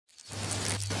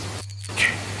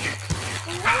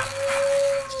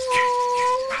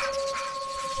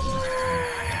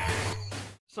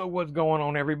So what's going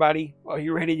on, everybody? Are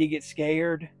you ready to get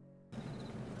scared?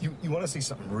 You want to see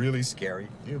something really scary?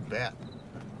 You bet.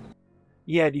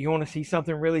 Yeah, do you want to see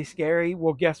something really scary?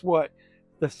 Well, guess what?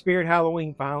 The Spirit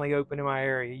Halloween finally opened in my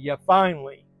area. Yeah,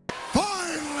 finally.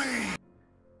 Finally!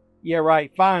 Yeah,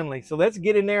 right, finally. So let's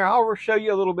get in there. I'll show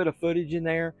you a little bit of footage in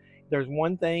there. There's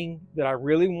one thing that I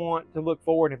really want to look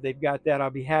forward. If they've got that, I'll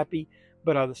be happy.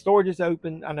 But the store just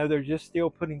opened. I know they're just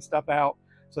still putting stuff out.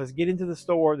 So let's get into the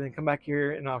store, then come back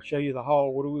here and I'll show you the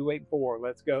haul. What are we waiting for?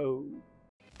 Let's go.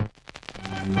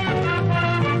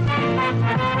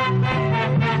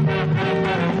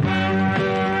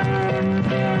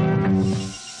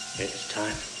 It's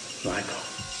time, Michael.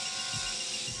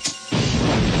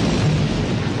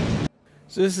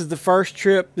 So this is the first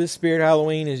trip. This Spirit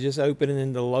Halloween is just opening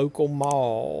in the local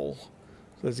mall.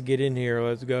 So let's get in here.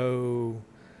 Let's go.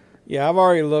 Yeah, I've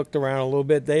already looked around a little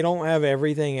bit. They don't have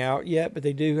everything out yet, but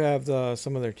they do have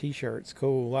some of their t-shirts.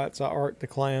 Cool. Lots of Art the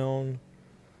Clown.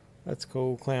 That's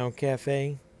cool. Clown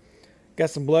Cafe. Got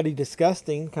some Bloody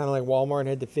Disgusting, kind of like Walmart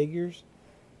had the figures.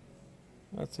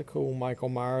 That's a cool Michael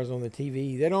Myers on the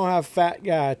TV. They don't have fat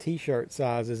guy t-shirt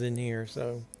sizes in here,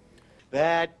 so.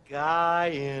 That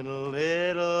guy in a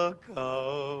little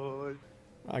coat.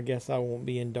 I guess I won't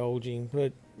be indulging.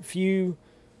 But a few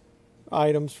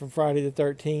items from Friday the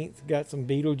 13th. Got some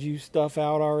Beetlejuice stuff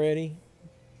out already.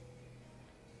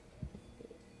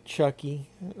 Chucky.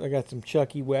 I got some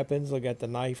Chucky weapons. I got the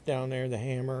knife down there, the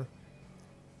hammer.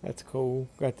 That's cool.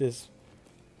 Got this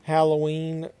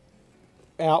Halloween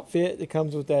outfit that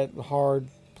comes with that hard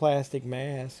plastic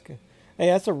mask. Hey,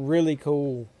 that's a really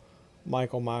cool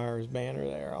Michael Myers banner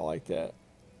there. I like that.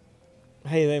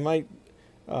 Hey, they might...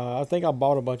 I think I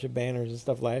bought a bunch of banners and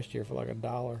stuff last year for like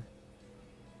 $1.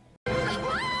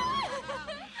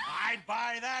 I'd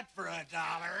buy that for $1.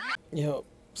 Yep,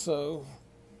 so...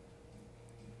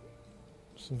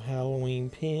 some Halloween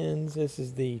pins. This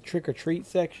is the trick-or-treat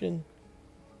section.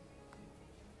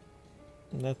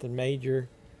 Nothing major.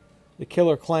 The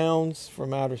Killer Clowns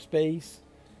from Outer Space.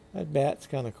 That bat's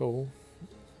kind of cool.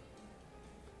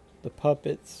 The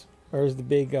puppets. There's the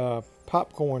big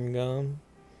popcorn gun.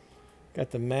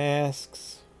 Got the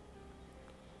masks.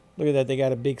 Look at that. They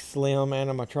got a big slim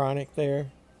animatronic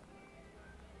there.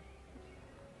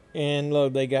 And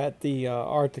look, they got the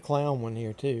Art the Clown one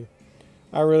here too.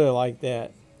 I really like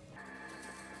that.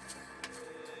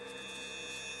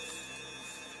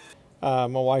 My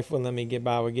wife wouldn't let me get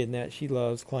by with getting that. She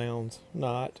loves clowns.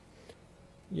 Not.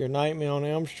 Your Nightmare on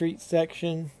Elm Street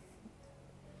section.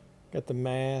 Got the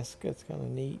mask. That's kind of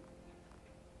neat.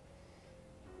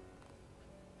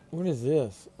 What is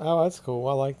this? Oh, that's cool.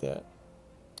 I like that.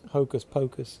 Hocus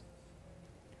Pocus.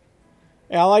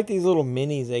 Yeah, I like these little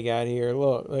minis they got here.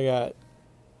 Look, they got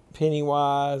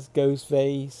Pennywise,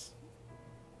 Ghostface,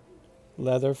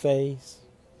 Leatherface,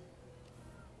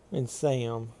 and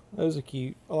Sam. Those are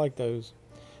cute. I like those.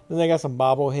 Then they got some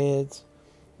bobbleheads.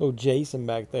 Little Jason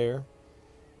back there.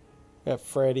 Got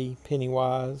Freddy,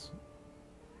 Pennywise.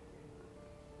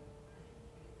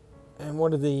 And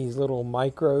what are these little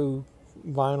micro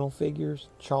vinyl figures?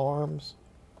 Charms.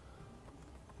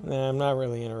 Nah, I'm not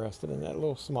really interested in that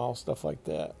little small stuff like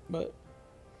that. But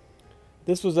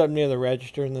this was up near the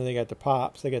register, and then they got the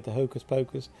Pops. They got the Hocus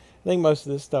Pocus. I think most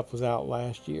of this stuff was out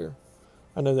last year.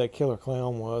 I know that Killer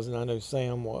Clown was, and I know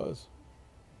Sam was.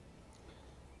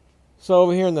 So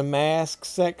over here in the mask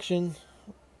section,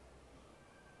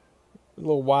 a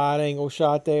little wide angle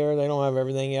shot there. They don't have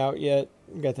everything out yet.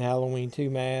 We got the Halloween 2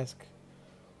 mask.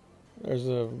 There's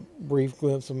a brief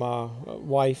glimpse of my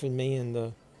wife and me in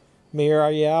the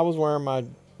mirror. Yeah, I was wearing my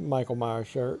Michael Myers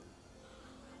shirt.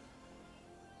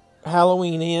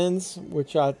 Halloween Ends,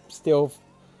 which I still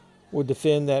would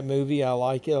defend that movie. I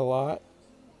like it a lot.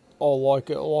 I like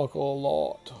it like a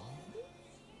lot.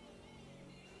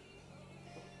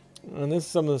 And this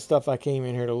is some of the stuff I came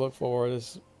in here to look for.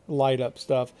 This light up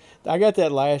stuff. I got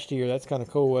that last year. That's kind of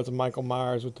cool. That's Michael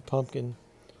Myers with the pumpkin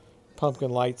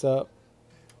lights up.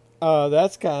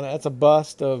 That's a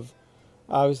bust of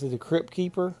obviously the Crypt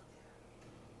Keeper.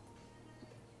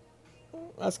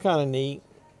 That's kind of neat.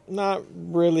 Not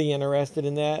really interested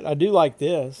in that. I do like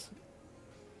this.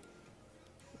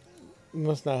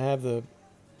 Must not have the...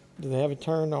 Do they have it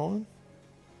turned on?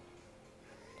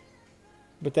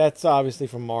 But that's obviously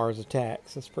from Mars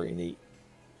Attacks. That's pretty neat.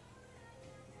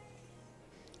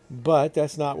 But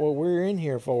that's not what we're in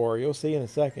here for. You'll see in a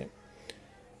second.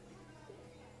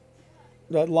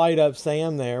 That light up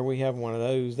Sam there, we have one of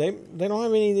those. They don't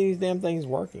have any of these damn things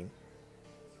working.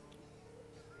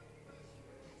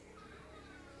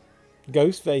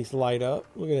 Ghostface light up.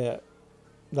 Look at that.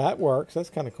 That works. That's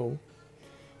kind of cool.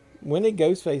 When did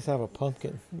Ghostface have a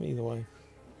pumpkin? Either way.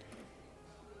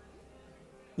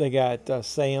 They got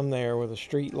Sam there with a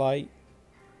street light.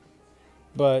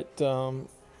 But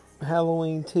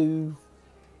Halloween 2,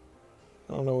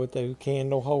 I don't know what the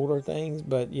candle holder things,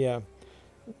 but yeah.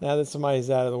 Now that somebody's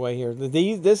out of the way here.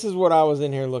 This is what I was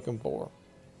in here looking for.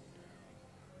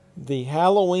 The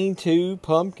Halloween 2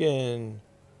 pumpkin.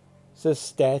 It says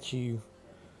statue.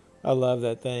 I love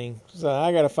that thing. So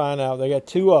I got to find out. They got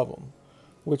 2 of them.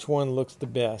 Which one looks the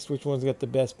best? Which one's got the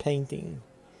best painting?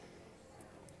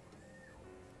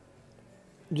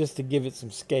 Just to give it some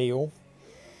scale.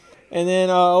 And then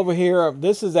over here,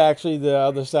 this is actually the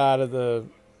other side of the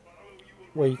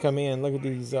where you come in. Look at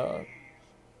these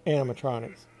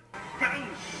animatronics.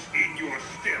 Bounce in your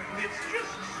step. It's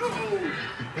just so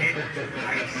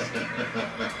nice.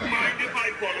 Mind if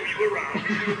I follow you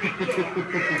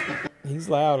around? He's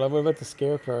loud. What about the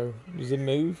scarecrow? Does it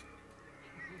move?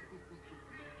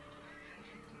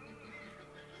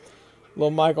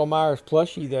 Little Michael Myers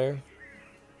plushie there.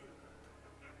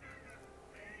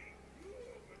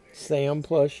 Sam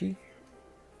plushie.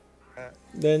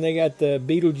 Then they got the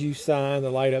Beetlejuice sign, the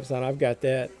light up sign. I've got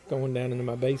that going down into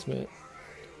my basement.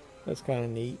 That's kind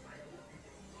of neat.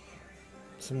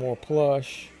 Some more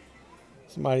plush.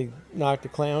 Somebody knocked the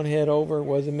clown head over. It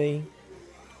wasn't me.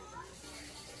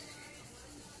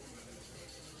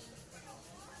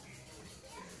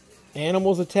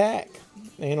 Animals attack.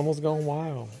 Animals gone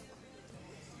wild.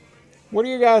 What are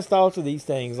your guys' thoughts of these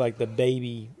things? Like the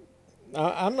baby.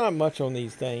 I'm not much on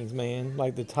these things, man.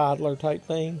 Like the toddler type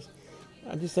things.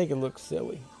 I just think it looks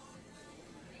silly.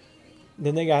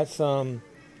 Then they got some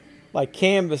like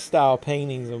canvas style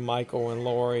paintings of Michael and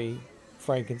Laurie,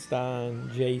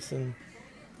 Frankenstein, Jason.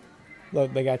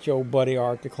 Look, they got your old buddy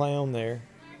Art the Clown there.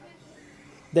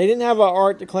 They didn't have an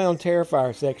Art the Clown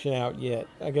Terrifier section out yet.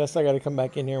 I guess I got to come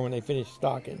back in here when they finish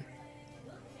stocking.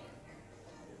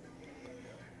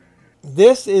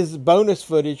 This is bonus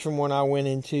footage from when I went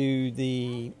into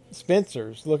the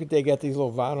Spencer's. Look at, they got these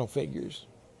little vinyl figures.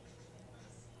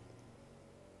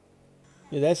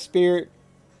 Yeah, that Spirit.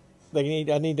 I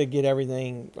need to get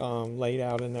everything laid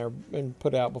out in there and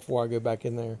put out before I go back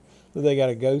in there. So they got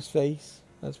a ghost face.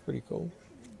 That's pretty cool.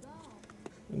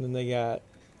 And then they got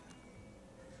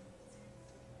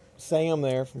Sam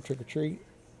there from Trick or Treat.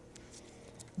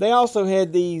 They also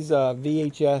had these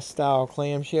VHS style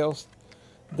clamshells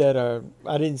that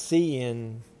I didn't see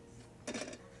in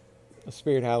a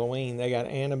Spirit Halloween. They got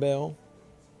Annabelle.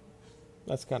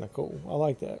 That's kind of cool. I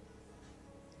like that.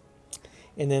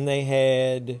 And then they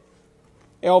had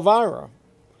Elvira.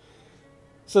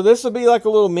 So this will be like a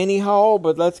little mini haul,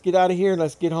 but let's get out of here and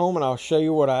let's get home and I'll show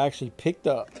you what I actually picked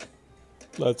up.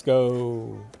 Let's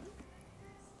go.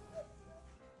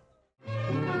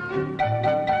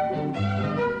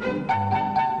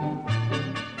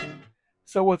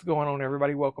 So what's going on,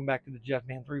 everybody? Welcome back to the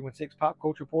JeffMan316 Pop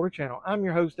Culture Reporter channel. I'm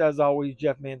your host, as always,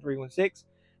 JeffMan316. It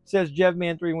says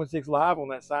JeffMan316 live on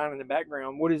that sign in the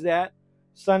background. What is that?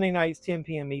 Sunday nights, 10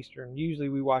 p.m. Eastern. Usually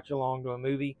we watch along to a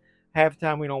movie. Half the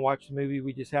time we don't watch the movie.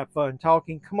 We just have fun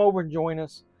talking. Come over and join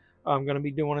us. I'm going to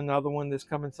be doing another one this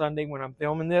coming Sunday when I'm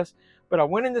filming this. But I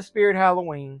went into Spirit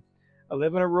Halloween. I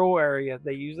live in a rural area.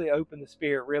 They usually open the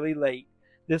Spirit really late.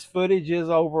 This footage is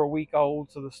over a week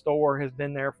old, so the store has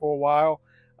been there for a while.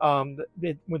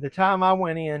 With the time I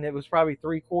went in, it was probably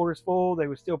 3/4 full. They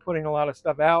were still putting a lot of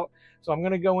stuff out. So I'm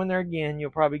going to go in there again.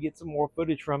 You'll probably get some more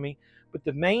footage from me. But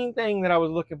the main thing that I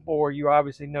was looking for, you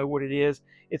obviously know what it is.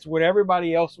 It's what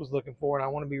everybody else was looking for, and I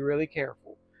want to be really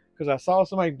careful. Because I saw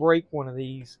somebody break one of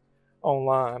these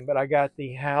online. But I got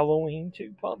the Halloween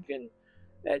 2 pumpkin.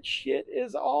 That shit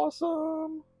is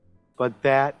awesome. But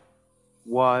that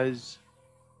was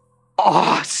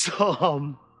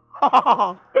awesome.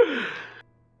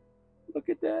 Look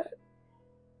at that.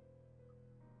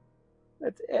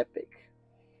 That's epic.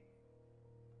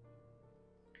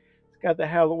 It's got the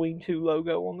Halloween 2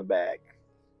 logo on the back.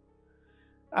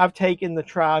 I've taken the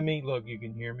Try Me. Look, you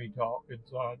can hear me talk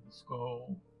inside the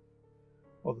skull.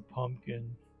 Or the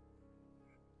pumpkin.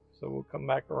 So we'll come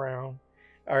back around.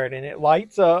 Alright, and it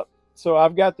lights up. So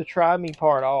I've got the Try Me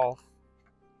part off.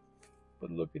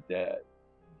 But look at that.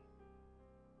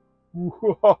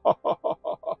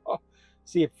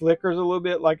 See, it flickers a little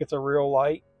bit like it's a real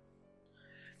light.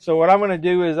 So what I'm going to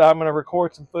do is I'm going to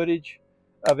record some footage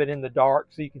of it in the dark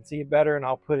so you can see it better, and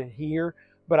I'll put it here.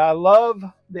 But I love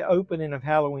the opening of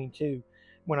Halloween 2.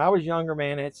 When I was younger,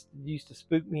 man, it used to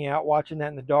spook me out watching that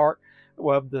in the dark.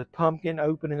 Well, the pumpkin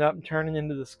opening up and turning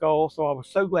into the skull. So I was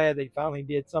so glad they finally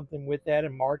did something with that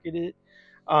and marketed it.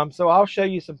 So I'll show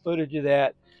you some footage of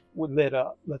that lit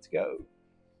up. Let's go.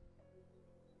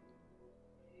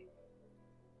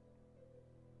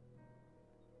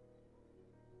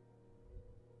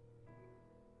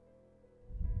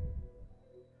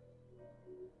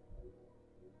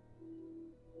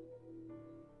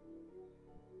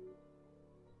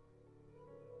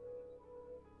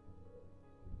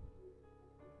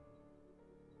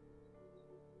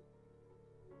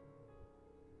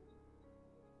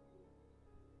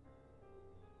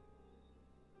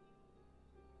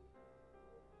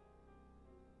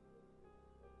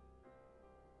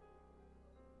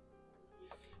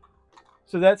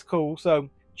 So that's cool. So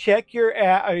check your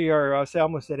app, your I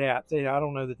almost said apps. I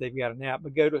don't know that they've got an app,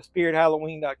 but go to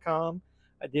spirithalloween.com.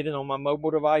 I did it on my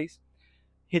mobile device.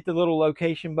 Hit the little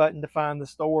location button to find the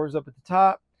stores up at the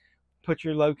top. Put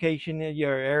your location in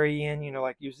your area in,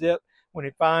 like your zip. When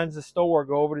it finds the store,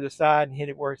 go over to the side and hit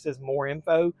it where it says more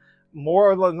info.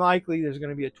 More than likely, there's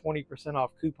going to be a 20%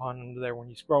 off coupon under there when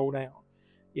you scroll down.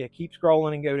 Yeah, keep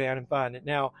scrolling and go down and find it.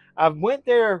 Now, I've went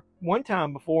there one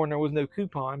time before and there was no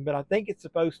coupon, but I think it's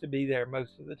supposed to be there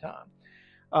most of the time.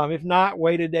 If not,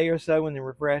 wait a day or so and then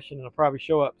refresh and it'll probably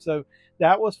show up. So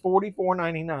that was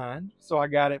 $44.99. So I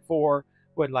got it for,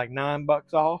 what, like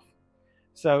 $9 off?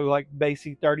 So like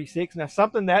basically 36. Now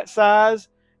something that size,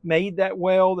 made that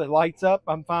well, that lights up,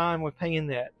 I'm fine with paying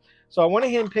that. So I went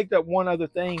ahead and picked up one other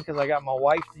thing because I got my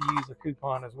wife to use a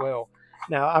coupon as well.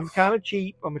 Now I'm kind of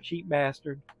cheap. I'm a cheap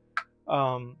bastard.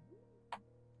 I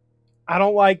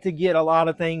don't like to get a lot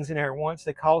of things in there at once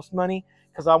that cost money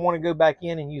because I want to go back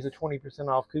in and use a 20%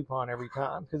 off coupon every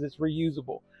time because it's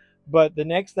reusable. But the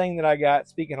next thing that I got,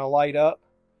 speaking of light up,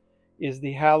 is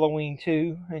the Halloween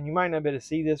 2. And you might not be able to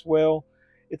see this well.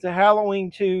 It's a Halloween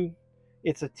 2.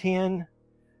 It's a 10,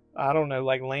 I don't know,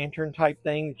 like lantern type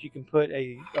thing that you can put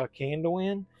a candle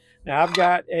in. Now I've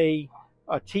got a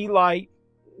tea light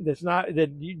that's not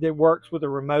that works with a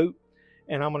remote,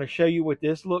 and I'm going to show you what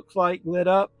this looks like lit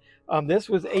up. This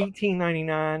was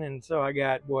 $18.99, and so I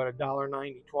got what,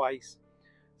 $1.90 twice.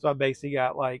 So I basically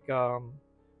got like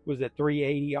was it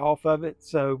 $3.80 off of it?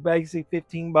 So basically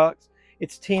 $15.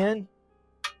 It's 10.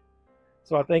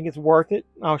 So I think it's worth it.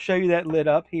 I'll show you that lit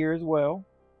up here as well.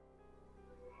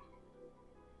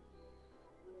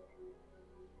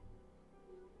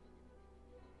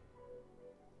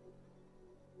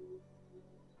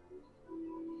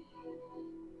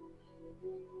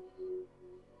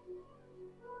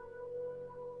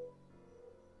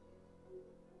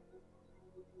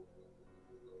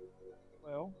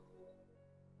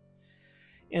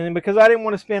 And then because I didn't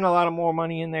want to spend a lot of more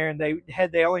money in there, and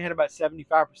they only had about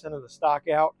 75% of the stock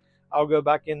out, I'll go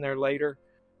back in there later.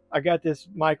 I got this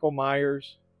Michael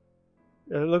Myers.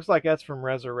 It looks like that's from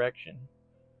Resurrection.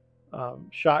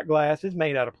 Shot glass. It's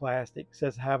made out of plastic. It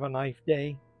says "Have a Knife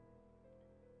Day."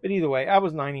 But either way, I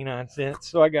was 99 cents,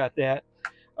 so I got that.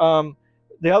 The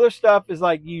other stuff is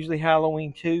like usually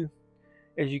Halloween 2.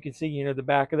 As you can see, the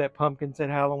back of that pumpkin said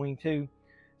Halloween 2.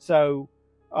 So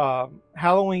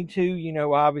Halloween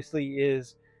 2, obviously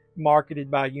is marketed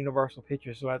by Universal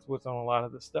Pictures, so that's what's on a lot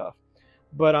of the stuff.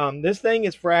 But this thing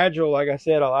is fragile. Like I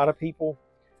said, a lot of people,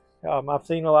 I've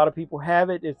seen a lot of people have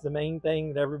it. It's the main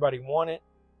thing that everybody wanted.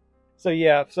 So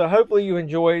yeah, so hopefully you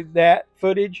enjoyed that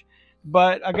footage.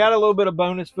 But I got a little bit of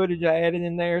bonus footage I added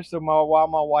in there. So while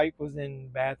my wife was in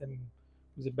Bath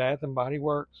and Body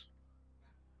Works,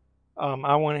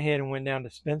 I went ahead and went down to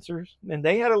Spencer's, and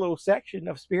they had a little section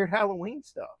of Spirit Halloween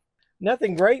stuff.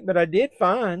 Nothing great, but I did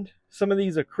find some of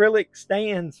these acrylic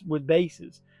stands with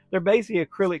bases. They're basically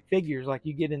acrylic figures like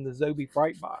you get in the Zobi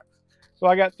Fright Box. So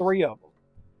I got 3 of them.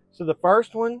 So the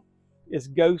first one is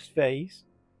Ghostface.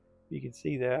 You can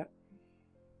see that.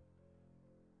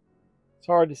 It's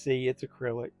hard to see, it's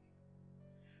acrylic.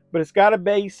 But it's got a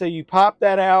base, so you pop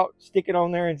that out, stick it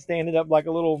on there, and stand it up like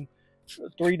a little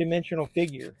 3-dimensional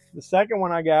figure. The second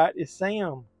one I got is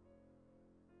Sam.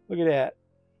 Look at that.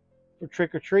 For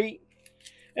Trick or Treat.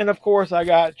 And of course I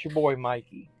got your boy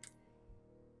Mikey.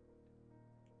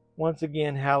 Once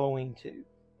again, Halloween 2.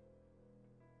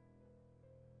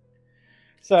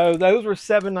 So those were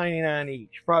 $7.99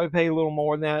 each. Probably paid a little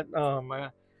more than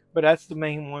that. But that's the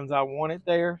main ones I wanted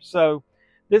there. So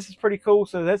this is pretty cool.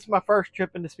 So that's my first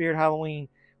trip into Spirit Halloween.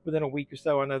 Within a week or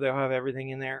so, I know they'll have everything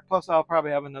in there. Plus, I'll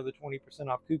probably have another 20%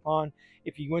 off coupon.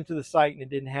 If you went to the site and it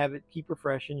didn't have it, keep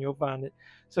refreshing. You'll find it.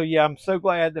 So, yeah, I'm so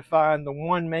glad to find the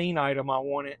one main item I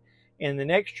wanted. And the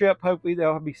next trip, hopefully,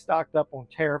 they'll be stocked up on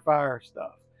Terrifier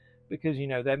stuff. Because,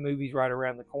 that movie's right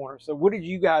around the corner. So, what did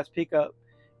you guys pick up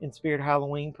in Spirit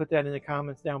Halloween? Put that in the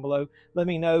comments down below. Let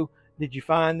me know, did you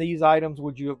find these items?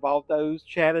 Would you have bought those?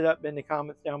 Chat it up in the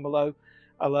comments down below.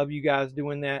 I love you guys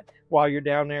doing that. While you're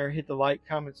down there, hit the like,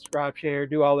 comment, subscribe, share,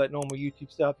 do all that normal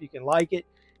YouTube stuff. You can like it.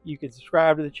 You can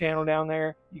subscribe to the channel down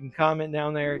there. You can comment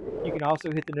down there. You can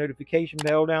also hit the notification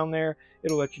bell down there.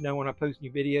 It'll let you know when I post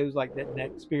new videos like that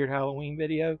next Spirit Halloween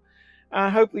video.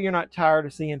 Hopefully you're not tired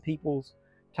of seeing people's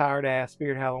tired-ass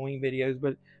Spirit Halloween videos,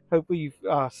 but hopefully you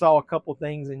saw a couple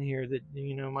things in here that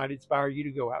might inspire you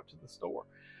to go out to the store.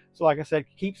 So like I said,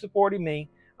 keep supporting me.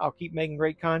 I'll keep making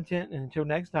great content. And until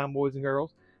next time, boys and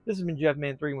girls, this has been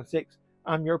JeffMan316.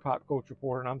 I'm your pop culture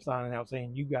reporter, and I'm signing out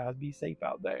saying you guys be safe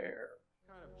out there.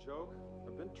 Kind of joke.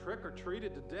 I've been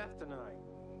trick-or-treated to death tonight.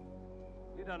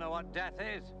 You don't know what death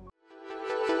is.